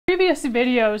previous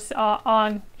videos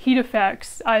on heat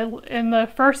effects, in the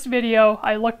first video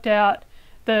I looked at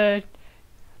the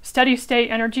steady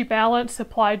state energy balance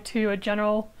applied to a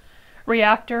general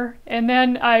reactor, and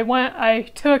then I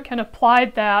took and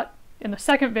applied that in the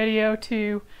second video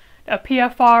to a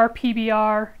PFR,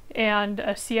 PBR, and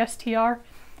a CSTR,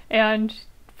 and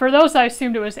for those I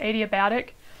assumed it was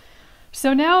adiabatic.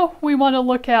 So now we want to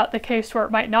look at the case where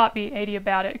it might not be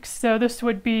adiabatic. So this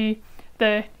would be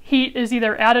the heat is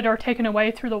either added or taken away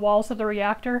through the walls of the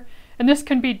reactor, and this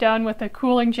can be done with a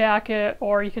cooling jacket,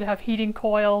 or you could have heating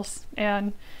coils.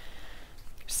 And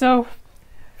so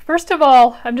first of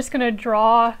all, I'm just going to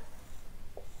draw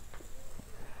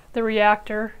the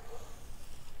reactor.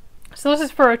 So this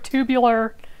is for a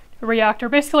tubular reactor.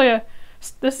 Basically,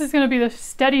 this is going to be the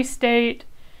steady state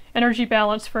energy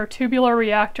balance for a tubular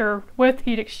reactor with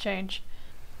heat exchange.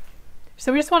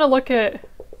 So we just want to look at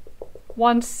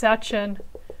one section.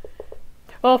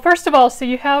 Well, first of all, so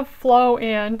you have flow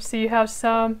in, so you have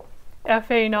some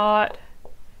FA0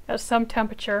 at some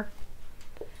temperature,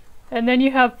 and then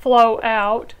you have flow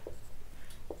out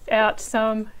at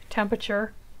some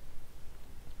temperature,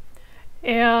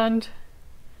 and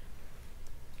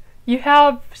you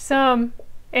have some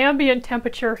ambient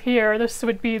temperature here. This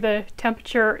would be the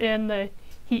temperature in the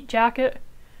heat jacket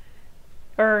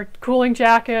or cooling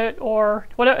jacket, or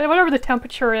whatever the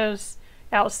temperature is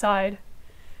outside.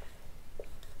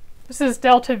 This is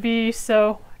delta V,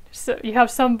 so you have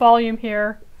some volume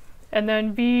here, and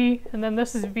then V, and then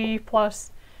this is V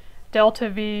plus delta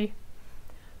V.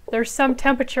 There's some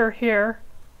temperature here.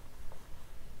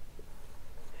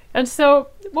 And so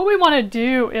what we want to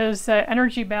do is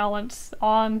energy balance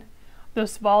on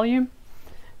this volume.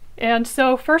 And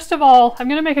so first of all, I'm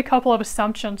going to make a couple of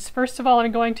assumptions. First of all,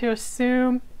 I'm going to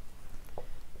assume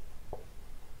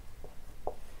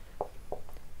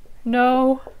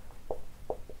no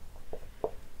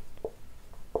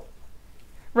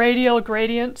radial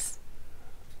gradients.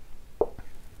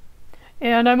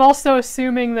 And I'm also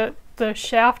assuming that the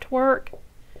shaft work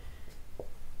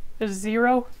is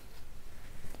 0.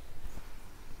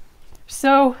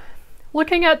 So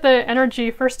looking at the energy,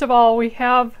 first of all, we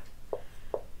have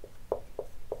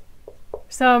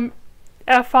some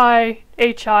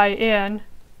FIHI in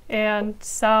and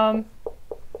some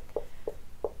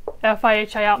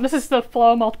FIHI out. And this is the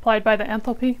flow multiplied by the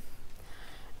enthalpy.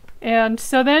 And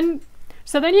so then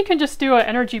you can just do an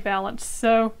energy balance.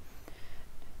 So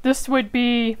this would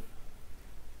be,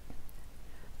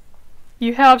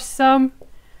 you have some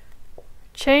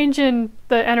change in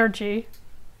the energy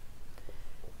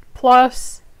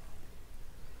plus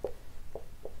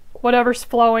whatever's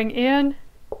flowing in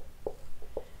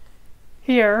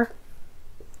here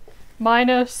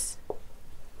minus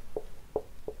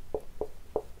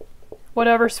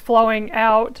whatever's flowing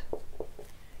out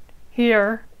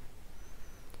here.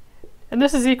 And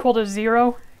this is equal to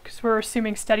 0 because we're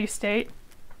assuming steady state.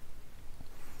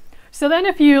 So then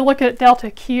if you look at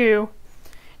delta Q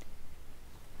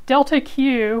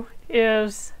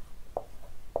is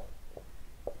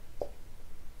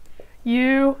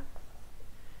U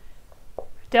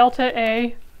delta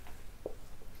A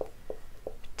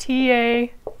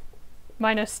TA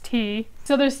minus T.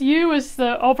 So this U is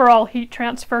the overall heat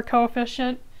transfer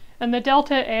coefficient, and the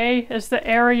delta A is the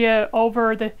area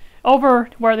over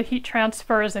where the heat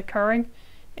transfer is occurring.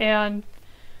 And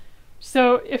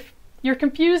so if you're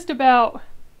confused about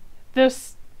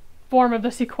this form of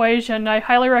this equation, I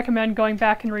highly recommend going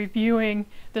back and reviewing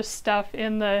this stuff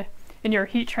in your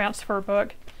heat transfer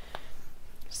book.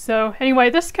 So anyway,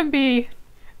 this can be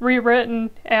rewritten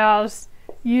as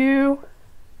U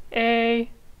A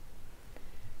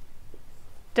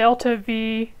delta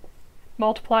V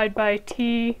multiplied by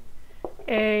T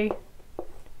A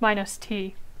minus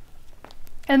T.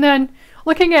 And then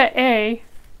looking at A,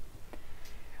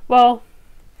 well,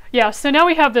 yeah, so now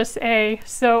we have this A.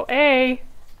 So A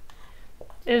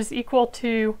is equal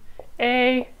to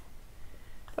A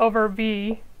over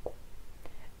V,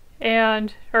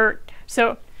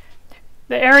 so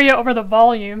the area over the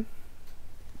volume.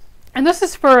 And this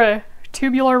is for a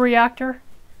tubular reactor.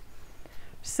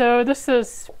 So this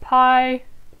is pi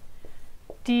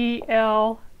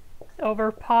dl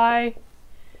over pi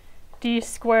d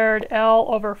squared L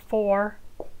over 4.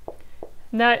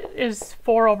 And that is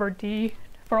 4 over d,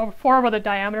 4 over the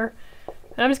diameter.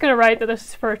 And I'm just going to write that this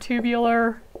is for a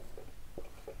tubular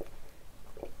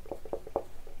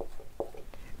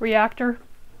reactor.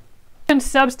 We can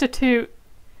substitute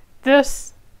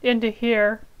this into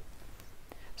here.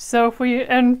 So if we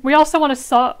also want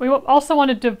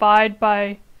to divide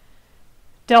by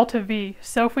delta V.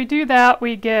 So if we do that,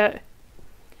 we get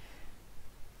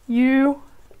UA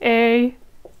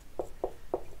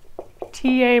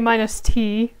Ta minus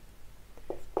T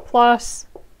plus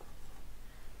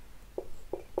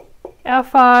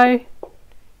Fi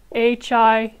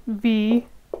HIV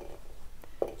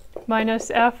minus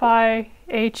Fi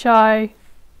Hi.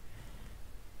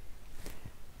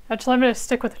 Actually, I'm going to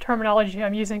stick with the terminology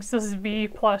I'm using. So this is V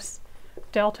plus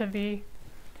delta V.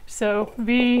 So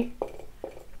V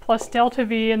plus delta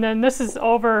V, and then this is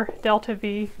over delta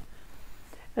V.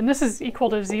 And this is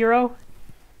equal to 0.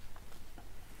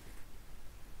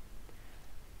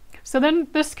 So then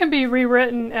this can be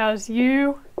rewritten as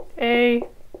U A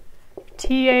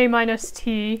Ta minus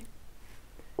T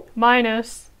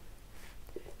minus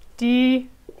D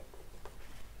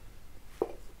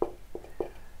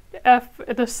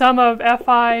the sum of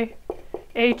Fi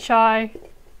Hi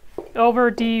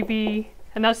over dV,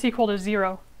 and that's equal to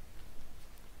 0.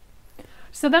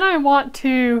 So then I want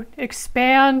to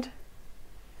expand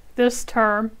this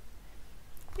term,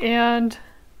 and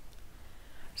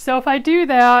so if I do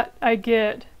that, I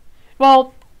get,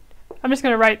 well, I'm just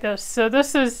going to write this. So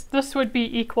this would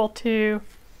be equal to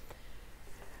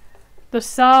the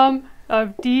sum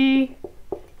of d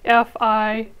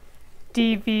Fi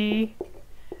dV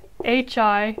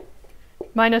Hi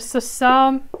minus the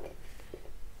sum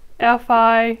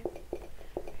Fi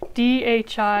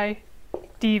dHi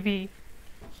dV.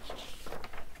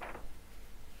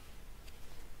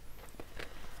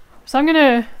 So I'm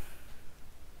gonna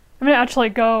actually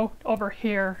go over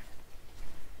here.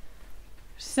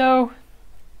 So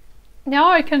now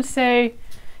I can say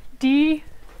d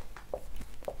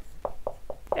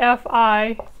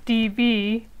Fi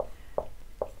dV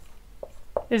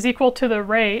is equal to the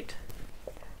rate,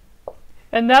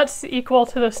 and that's equal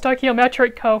to the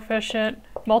stoichiometric coefficient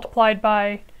multiplied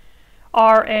by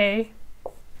Ra.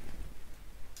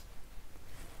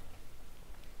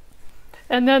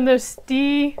 And then this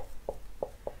d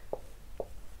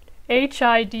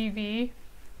Hi dV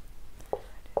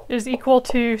is equal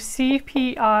to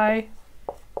Cpi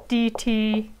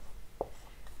dt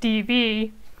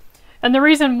dV. And the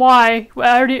reason why,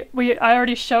 I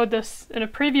already showed this in a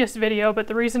previous video, but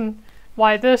the reason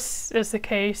why this is the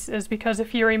case is because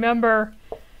if you remember,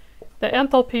 the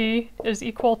enthalpy is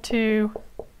equal to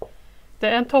the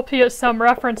enthalpy at some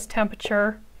reference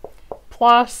temperature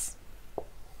plus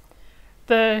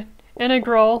the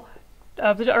integral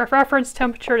of the reference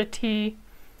temperature to T,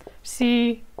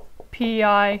 Cpi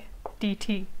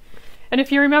dt. And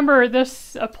if you remember,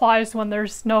 this applies when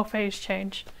there's no phase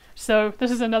change. So this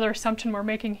is another assumption we're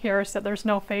making here, is that there's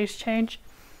no phase change.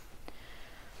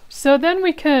 So then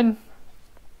we can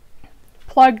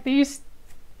plug these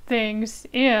things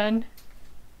in,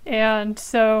 and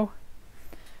so,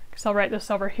 because I'll write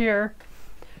this over here.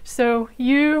 So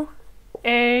U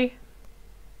A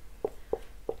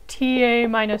Ta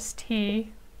minus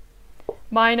T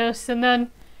minus, and then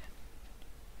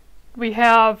we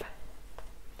have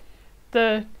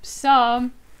the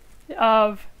sum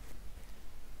of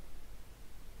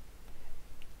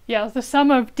the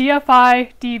sum of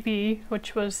dFi dV,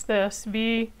 which was this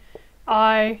Vi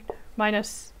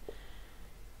minus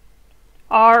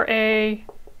Ra, and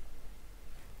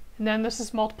then this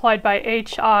is multiplied by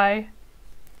Hi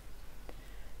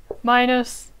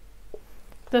minus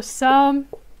the sum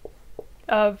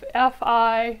of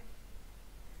Fi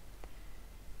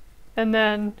and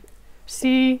then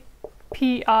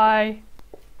Cpi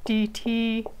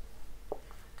dt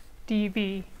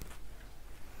dV.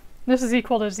 This is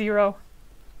equal to 0.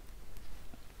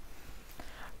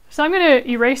 So I'm going to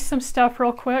erase some stuff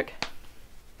real quick.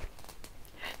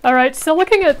 Alright, so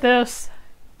looking at this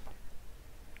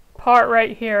part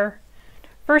right here,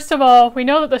 first of all, we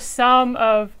know that the sum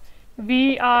of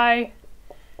Vi Hi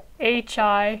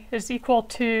is equal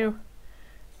to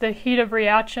the heat of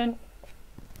reaction.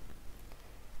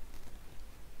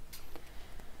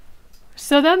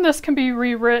 So then this can be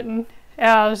rewritten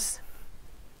as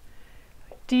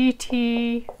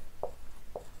dt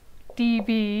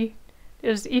dV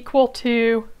is equal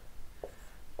to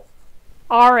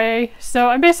Ra. So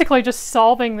I'm basically just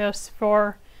solving this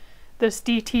for this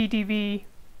dt dV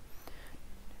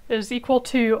is equal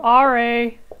to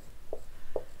Ra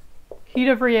heat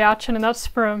of reaction, and that's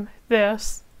from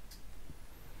this,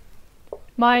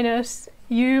 minus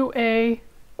UA,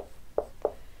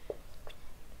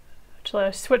 actually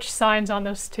I switched signs on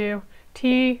this too,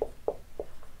 T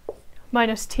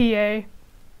minus Ta, and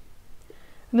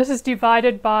this is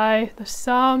divided by the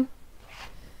sum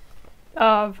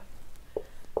of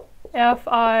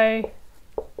Fi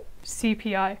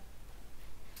Cpi.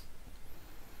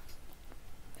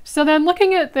 So then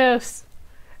looking at this,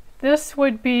 this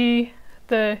would be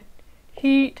the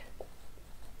heat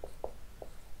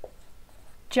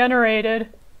generated,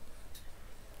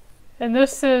 and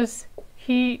this is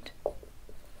heat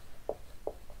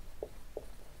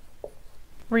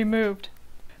removed.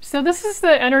 So this is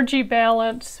the energy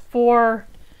balance for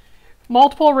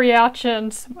multiple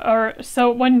reactions, or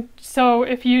so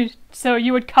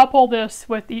you would couple this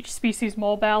with each species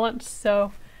mole balance.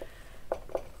 So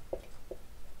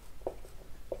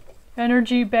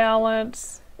energy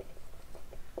balance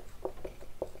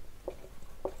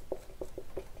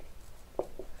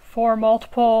for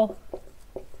multiple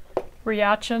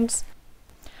reactions.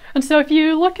 And so if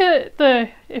you look at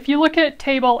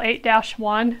table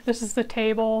 8-1, this is the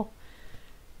table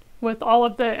with all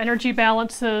of the energy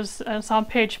balances, and it's on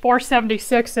page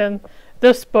 476 in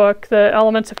this book, The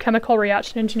Elements of Chemical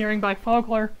Reaction Engineering by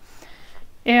Fogler.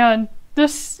 And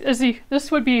this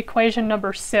would be equation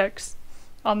number 6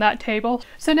 on that table.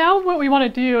 So now what we want to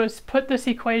do is put this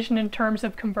equation in terms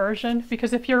of conversion,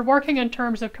 because if you're working in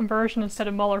terms of conversion instead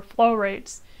of molar flow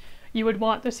rates, you would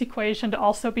want this equation to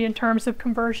also be in terms of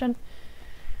conversion.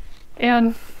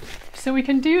 And so we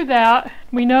can do that.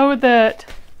 We know that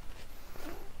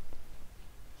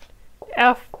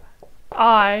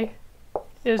Fi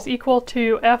is equal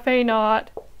to Fa naught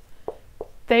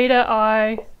theta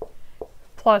I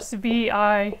plus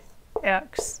Vi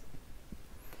x.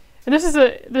 And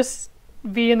this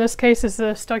V in this case is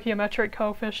the stoichiometric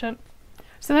coefficient.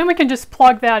 So then we can just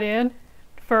plug that in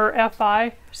for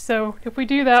Fi. So if we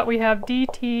do that, we have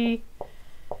dt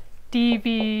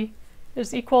dV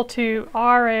is equal to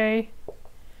Ra,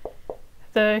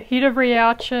 the heat of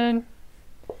reaction,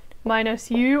 minus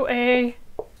UA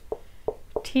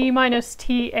T minus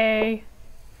TA,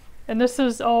 and this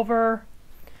is over,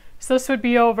 so this would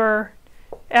be over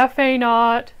Fa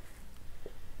naught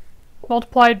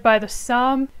multiplied by the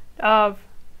sum of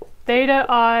theta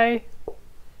I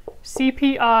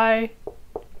CPI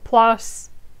plus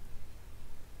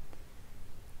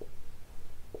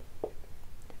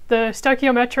the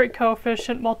stoichiometric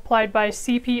coefficient multiplied by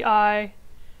CPI,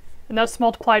 and that's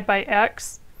multiplied by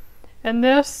x. And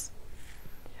this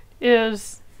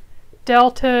is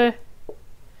delta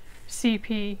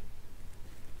Cp.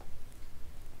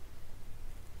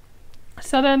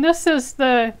 So then this is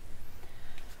the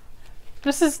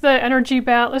energy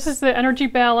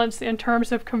balance in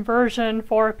terms of conversion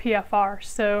for a PFR.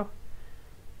 So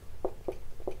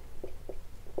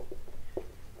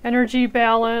energy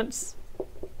balance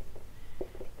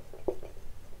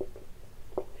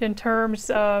in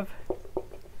terms of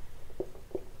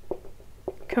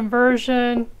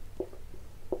conversion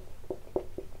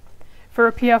for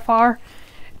a PFR.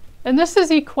 And this is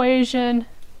equation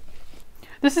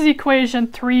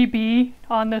 3b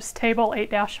on this table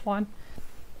 8-1.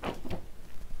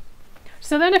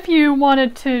 So then if you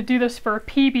wanted to do this for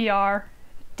PBR,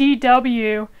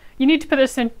 dW, you need to put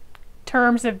this in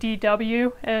terms of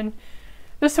dW, and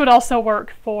this would also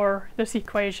work for this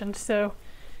equation. So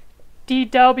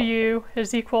dW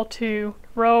is equal to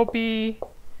rho B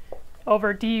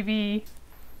over dV.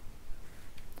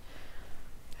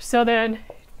 So then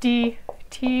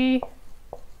dt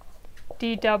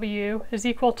dW is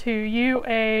equal to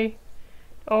UA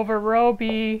over rho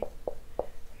B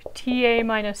TA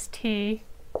minus T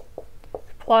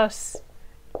plus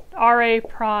RA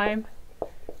prime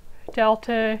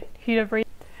delta heat of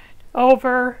reaction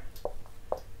over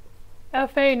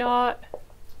Fa naught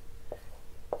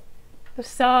the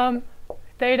sum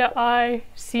theta I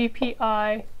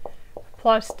CPI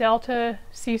plus delta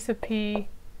C sub P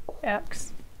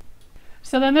x.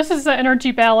 So then this is the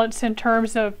energy balance in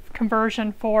terms of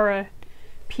conversion for a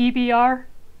PBR.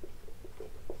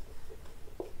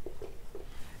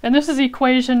 And this is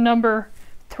equation number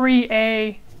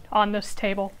 3a on this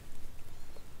table.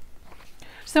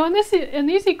 So in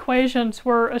these equations,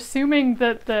 we're assuming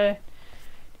that the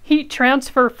heat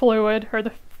transfer fluid,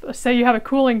 or say you have a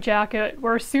cooling jacket,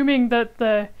 we're assuming that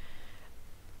the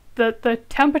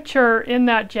temperature in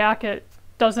that jacket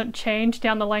doesn't change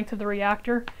down the length of the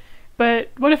reactor. But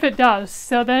what if it does?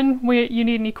 So then you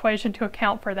need an equation to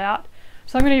account for that.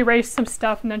 So I'm going to erase some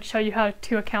stuff and then show you how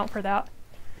to account for that.